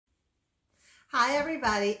Hi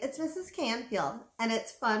everybody, it's Mrs. Canfield and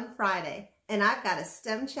it's Fun Friday and I've got a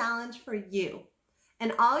STEM challenge for you.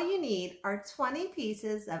 And all you need are 20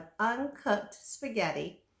 pieces of uncooked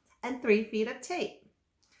spaghetti and 3 feet of tape.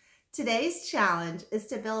 Today's challenge is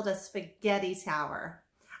to build a spaghetti tower.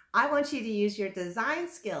 I want you to use your design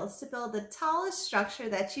skills to build the tallest structure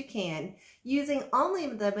that you can using only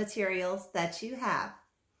the materials that you have.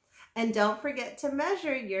 And don't forget to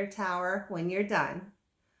measure your tower when you're done.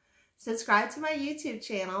 Subscribe to my YouTube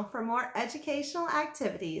channel for more educational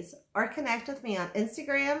activities or connect with me on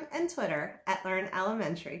Instagram and Twitter at Learn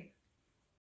Elementary.